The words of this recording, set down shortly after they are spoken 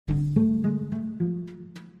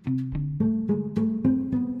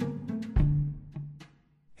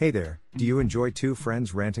Hey there, do you enjoy two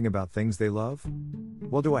friends ranting about things they love?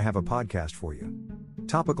 Well, do I have a podcast for you?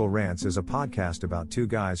 Topical Rants is a podcast about two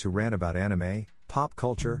guys who rant about anime, pop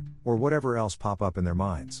culture, or whatever else pop up in their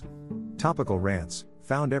minds. Topical Rants,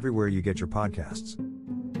 found everywhere you get your podcasts.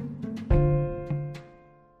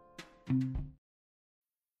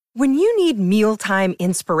 When you need mealtime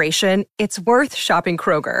inspiration, it's worth shopping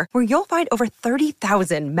Kroger, where you'll find over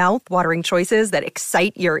 30,000 mouth-watering choices that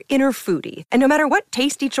excite your inner foodie. And no matter what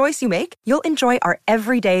tasty choice you make, you'll enjoy our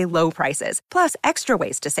everyday low prices, plus extra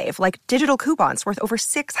ways to save, like digital coupons worth over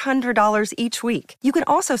 $600 each week. You can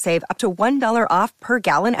also save up to $1 off per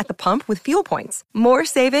gallon at the pump with fuel points. More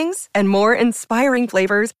savings and more inspiring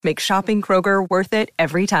flavors make shopping Kroger worth it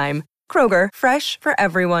every time. Kroger, fresh for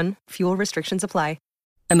everyone. Fuel restrictions apply.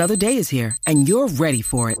 Another day is here, and you're ready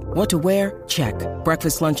for it. What to wear? Check.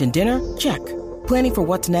 Breakfast, lunch, and dinner? Check. Planning for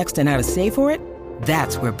what's next and how to save for it?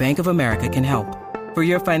 That's where Bank of America can help. For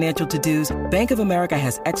your financial to-dos, Bank of America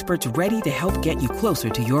has experts ready to help get you closer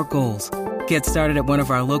to your goals. Get started at one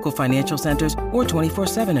of our local financial centers or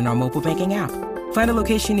 24/7 in our mobile banking app. Find a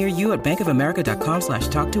location near you at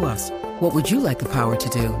bankofamerica.com/talktous. What would you like the power to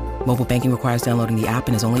do? Mobile banking requires downloading the app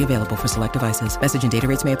and is only available for select devices. Message and data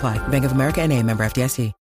rates may apply. Bank of America N.A., member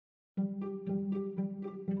FDIC.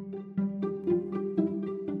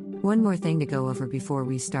 One more thing to go over before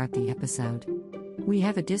we start the episode. We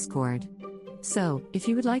have a Discord. So, if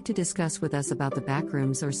you would like to discuss with us about the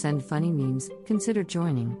backrooms or send funny memes, consider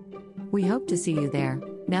joining. We hope to see you there.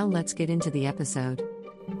 Now let's get into the episode.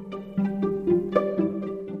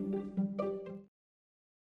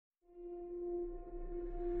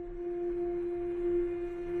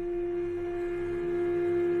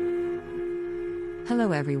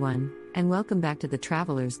 Hello everyone, and welcome back to the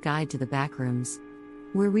Traveler's Guide to the Backrooms,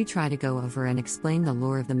 where we try to go over and explain the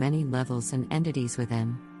lore of the many levels and entities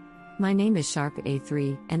within. My name is Sharp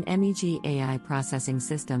A3, an MEG AI processing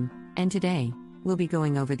system, and today, we'll be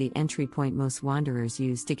going over the entry point most wanderers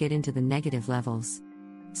use to get into the negative levels.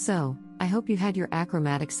 So, I hope you had your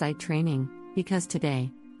achromatic sight training, because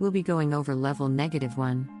today, we'll be going over level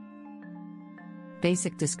 -1.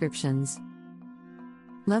 Basic descriptions.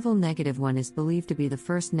 Level -1 is believed to be the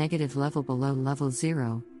first negative level below level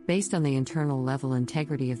 0, based on the internal level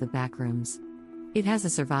integrity of the backrooms. It has a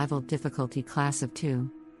survival difficulty class of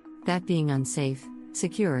 2. That being unsafe,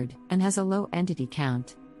 secured, and has a low entity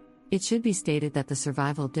count. It should be stated that the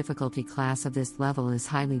survival difficulty class of this level is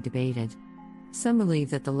highly debated. Some believe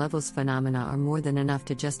that the level's phenomena are more than enough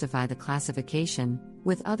to justify the classification,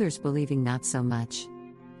 with others believing not so much.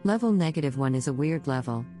 Level -1 is a weird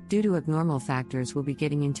level, due to abnormal factors. We'll be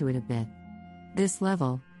getting into it a bit. This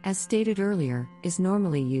level, as stated earlier, is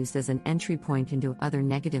normally used as an entry point into other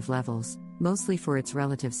negative levels, mostly for its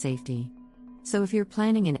relative safety. So if you're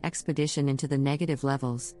planning an expedition into the negative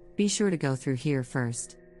levels, be sure to go through here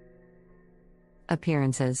first.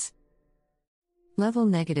 Appearances. Level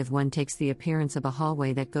 -1 takes the appearance of a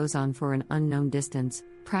hallway that goes on for an unknown distance,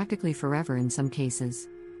 practically forever in some cases.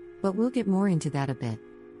 But we'll get more into that a bit.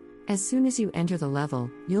 As soon as you enter the level,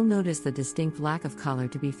 you'll notice the distinct lack of color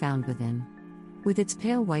to be found within. With its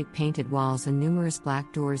pale white painted walls and numerous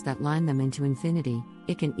black doors that line them into infinity,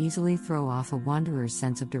 it can easily throw off a wanderer's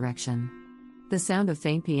sense of direction. The sound of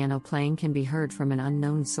faint piano playing can be heard from an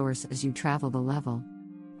unknown source as you travel the level.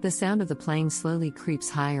 The sound of the playing slowly creeps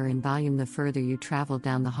higher in volume the further you travel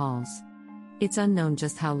down the halls. It's unknown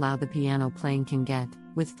just how loud the piano playing can get,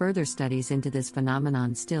 with further studies into this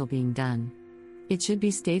phenomenon still being done. It should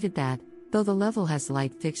be stated that, though the level has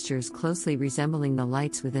light fixtures closely resembling the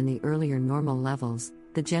lights within the earlier normal levels,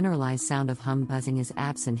 the generalized sound of hum buzzing is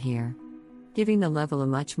absent here, giving the level a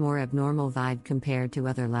much more abnormal vibe compared to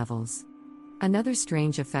other levels. Another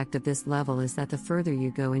strange effect of this level is that the further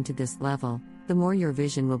you go into this level, the more your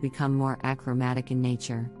vision will become more achromatic in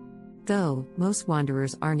nature. Though, most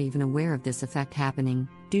wanderers aren't even aware of this effect happening,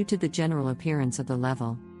 due to the general appearance of the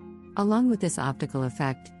level. Along with this optical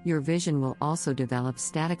effect, your vision will also develop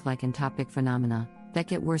static-like entopic phenomena, that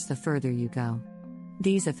get worse the further you go.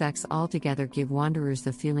 These effects altogether give wanderers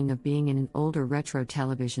the feeling of being in an older retro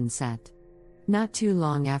television set. Not too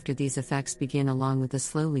long after these effects begin, along with the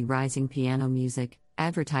slowly rising piano music,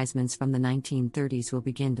 advertisements from the 1930s will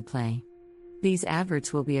begin to play. These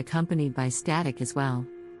adverts will be accompanied by static as well.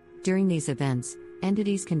 During these events,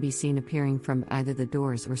 entities can be seen appearing from either the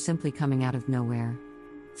doors or simply coming out of nowhere.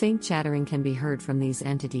 Faint chattering can be heard from these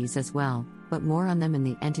entities as well, but more on them in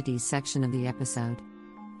the entities section of the episode.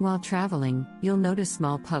 While traveling, you'll notice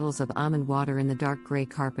small puddles of almond water in the dark gray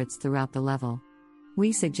carpets throughout the level.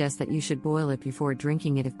 We suggest that you should boil it before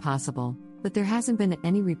drinking it if possible, but there hasn't been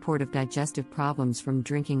any report of digestive problems from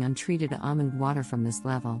drinking untreated almond water from this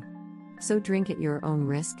level. So drink at your own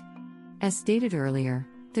risk. As stated earlier,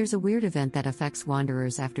 there's a weird event that affects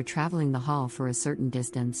wanderers after traveling the hall for a certain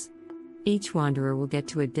distance. Each wanderer will get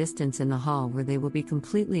to a distance in the hall where they will be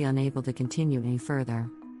completely unable to continue any further.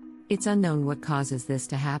 It's unknown what causes this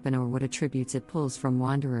to happen or what attributes it pulls from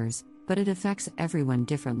wanderers, but it affects everyone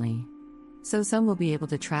differently. So some will be able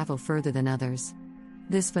to travel further than others.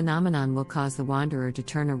 This phenomenon will cause the wanderer to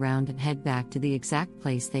turn around and head back to the exact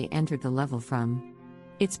place they entered the level from.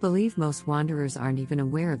 It's believed most wanderers aren't even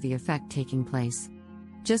aware of the effect taking place.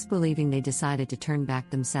 Just believing they decided to turn back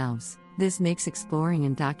themselves. This makes exploring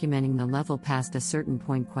and documenting the level past a certain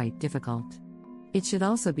point quite difficult. It should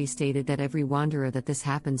also be stated that every wanderer that this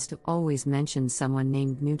happens to always mentions someone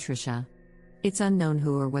named Nutritia. It's unknown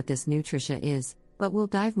who or what this Nutritia is, but we'll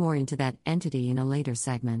dive more into that entity in a later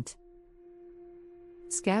segment.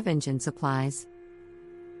 Scavenge and supplies.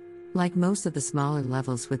 Like most of the smaller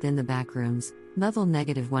levels within the backrooms, level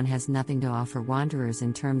 -1 has nothing to offer wanderers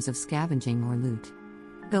in terms of scavenging or loot.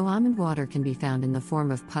 Though almond water can be found in the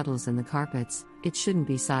form of puddles in the carpets, it shouldn't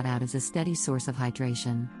be sought out as a steady source of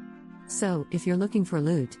hydration. So, if you're looking for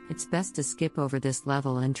loot, it's best to skip over this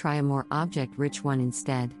level and try a more object-rich one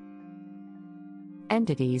instead.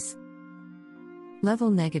 Entities.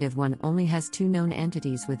 Level -1 only has 2 known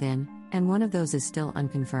entities within, and one of those is still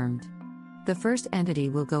unconfirmed. The first entity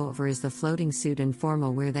we'll go over is the floating suit and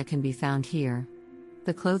formal wear that can be found here.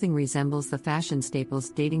 The clothing resembles the fashion staples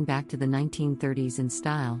dating back to the 1930s in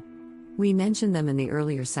style. We mentioned them in the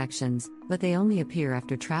earlier sections, but they only appear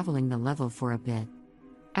after traveling the level for a bit.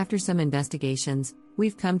 After some investigations,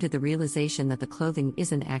 we've come to the realization that the clothing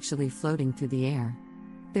isn't actually floating through the air.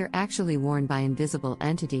 They're actually worn by invisible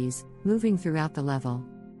entities, moving throughout the level.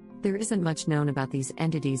 There isn't much known about these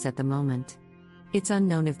entities at the moment. It's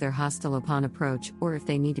unknown if they're hostile upon approach or if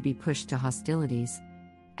they need to be pushed to hostilities.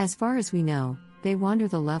 As far as we know, they wander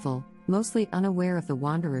the level, mostly unaware of the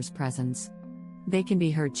wanderer's presence. They can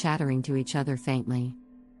be heard chattering to each other faintly,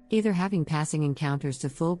 either having passing encounters to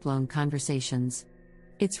full-blown conversations.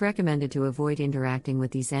 It's recommended to avoid interacting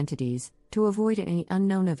with these entities, to avoid any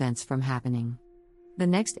unknown events from happening. The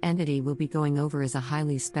next entity we'll be going over is a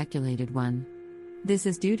highly speculated one. This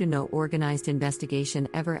is due to no organized investigation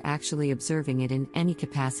ever actually observing it in any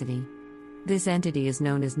capacity. This entity is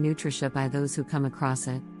known as Nutritia by those who come across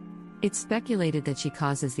it. It's speculated that she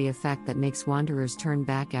causes the effect that makes wanderers turn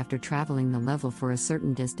back after traveling the level for a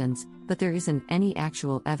certain distance, but there isn't any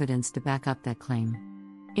actual evidence to back up that claim.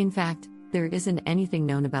 In fact, there isn't anything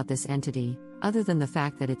known about this entity, other than the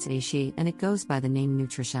fact that it's a she and it goes by the name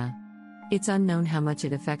Nutritia. It's unknown how much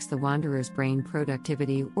it affects the wanderer's brain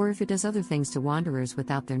productivity or if it does other things to wanderers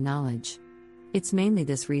without their knowledge. It's mainly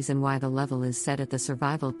this reason why the level is set at the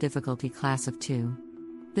survival difficulty class of 2.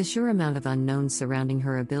 The sheer amount of unknowns surrounding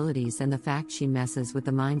her abilities and the fact she messes with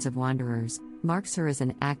the minds of wanderers marks her as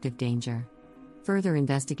an active danger. Further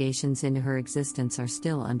investigations into her existence are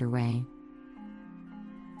still underway.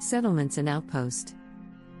 Settlements and outpost.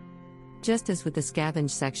 Just as with the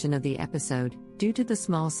scavenge section of the episode, due to the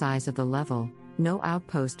small size of the level, no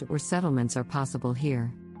outpost or settlements are possible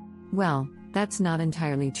here. Well, that's not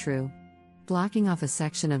entirely true. Blocking off a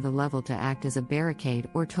section of the level to act as a barricade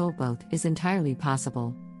or toll booth is entirely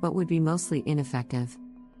possible, but would be mostly ineffective.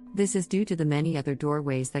 This is due to the many other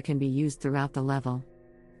doorways that can be used throughout the level,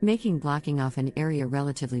 making blocking off an area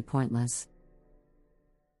relatively pointless.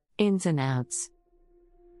 Ins and outs.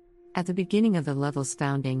 At the beginning of the level's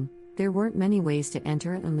founding, there weren't many ways to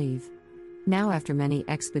enter and leave. Now, after many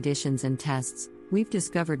expeditions and tests, we've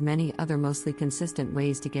discovered many other mostly consistent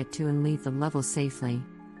ways to get to and leave the level safely.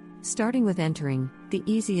 Starting with entering, the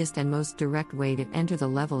easiest and most direct way to enter the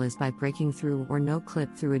level is by breaking through or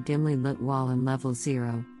no-clip through a dimly lit wall in level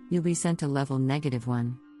 0, you'll be sent to level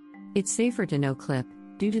 -1. It's safer to no-clip,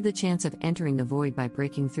 due to the chance of entering the void by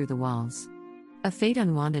breaking through the walls. A fate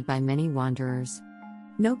unwanted by many wanderers.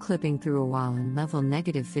 No-clipping through a wall in level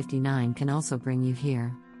 -59 can also bring you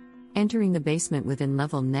here. Entering the basement within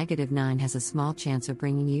level -9 has a small chance of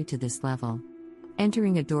bringing you to this level.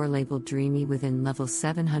 Entering a door labeled Dreamy within level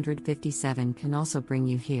 757 can also bring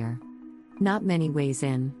you here. Not many ways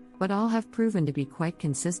in, but all have proven to be quite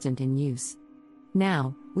consistent in use.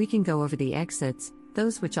 Now, we can go over the exits,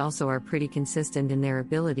 those which also are pretty consistent in their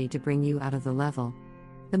ability to bring you out of the level.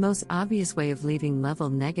 The most obvious way of leaving level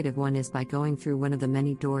 -1 is by going through one of the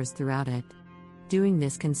many doors throughout it. Doing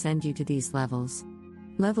this can send you to these levels.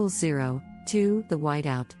 Levels 0, 2, the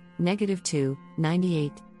Whiteout, -2,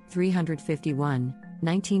 98, 351,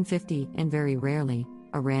 1950, and very rarely,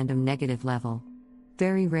 a random negative level.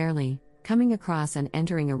 Very rarely, Coming across and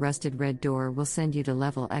entering a rusted red door will send you to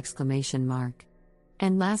level !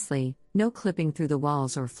 And lastly, no clipping through the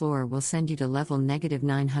walls or floor will send you to level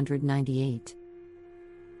 -998.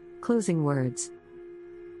 Closing words.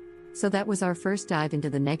 So that was our first dive into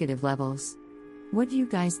the negative levels. What do you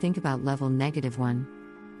guys think about level -1?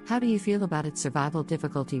 How do you feel about its survival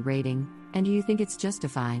difficulty rating, and do you think it's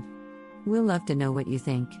justified? We'll love to know what you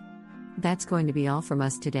think. That's going to be all from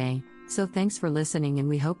us today, so thanks for listening and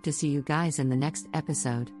we hope to see you guys in the next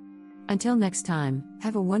episode. Until next time,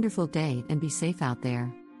 have a wonderful day and be safe out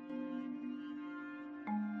there.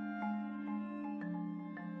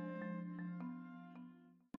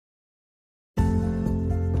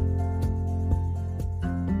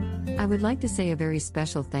 I would like to say a very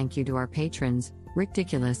special thank you to our patrons,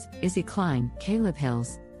 Ridiculous, Izzy Klein, Caleb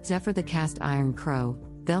Hills, Zephyr the Cast Iron Crow,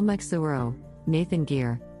 Velmex Zuro, Nathan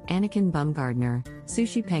Gear, Anakin Bumgardner,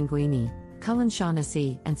 Sushi Penguini, Cullen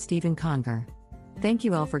Shaughnessy, and Stephen Conger. Thank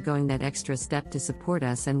you all for going that extra step to support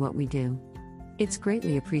us and what we do. It's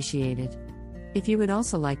greatly appreciated. If you would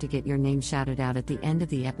also like to get your name shouted out at the end of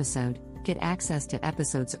the episode, get access to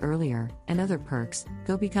episodes earlier, and other perks,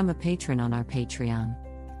 go become a patron on our Patreon.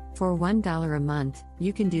 For $1 a month,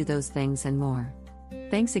 you can do those things and more.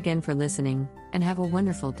 Thanks again for listening, and have a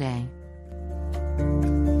wonderful day.